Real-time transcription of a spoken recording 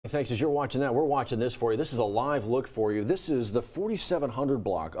thanks. As you're watching that, we're watching this for you. This is a live look for you. This is the 4700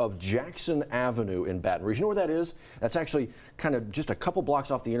 block of Jackson Avenue in Baton Rouge. You know where that is? That's actually kind of just a couple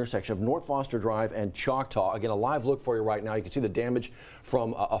blocks off the intersection of North Foster Drive and Choctaw. Again, a live look for you right now. You can see the damage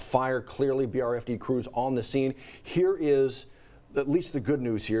from a fire. Clearly, BRFD crews on the scene. Here is at least the good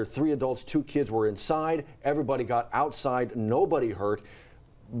news here. 3 adults, 2 kids were inside. Everybody got outside. Nobody hurt.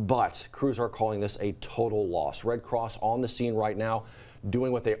 But crews are calling this a total loss. Red Cross on the scene right now,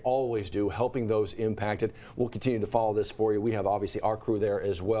 doing what they always do, helping those impacted. We'll continue to follow this for you. We have obviously our crew there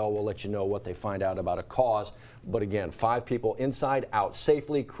as well. We'll let you know what they find out about a cause. But again, 5 people inside, out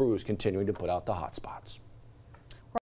safely. Crews continuing to put out the hot spots.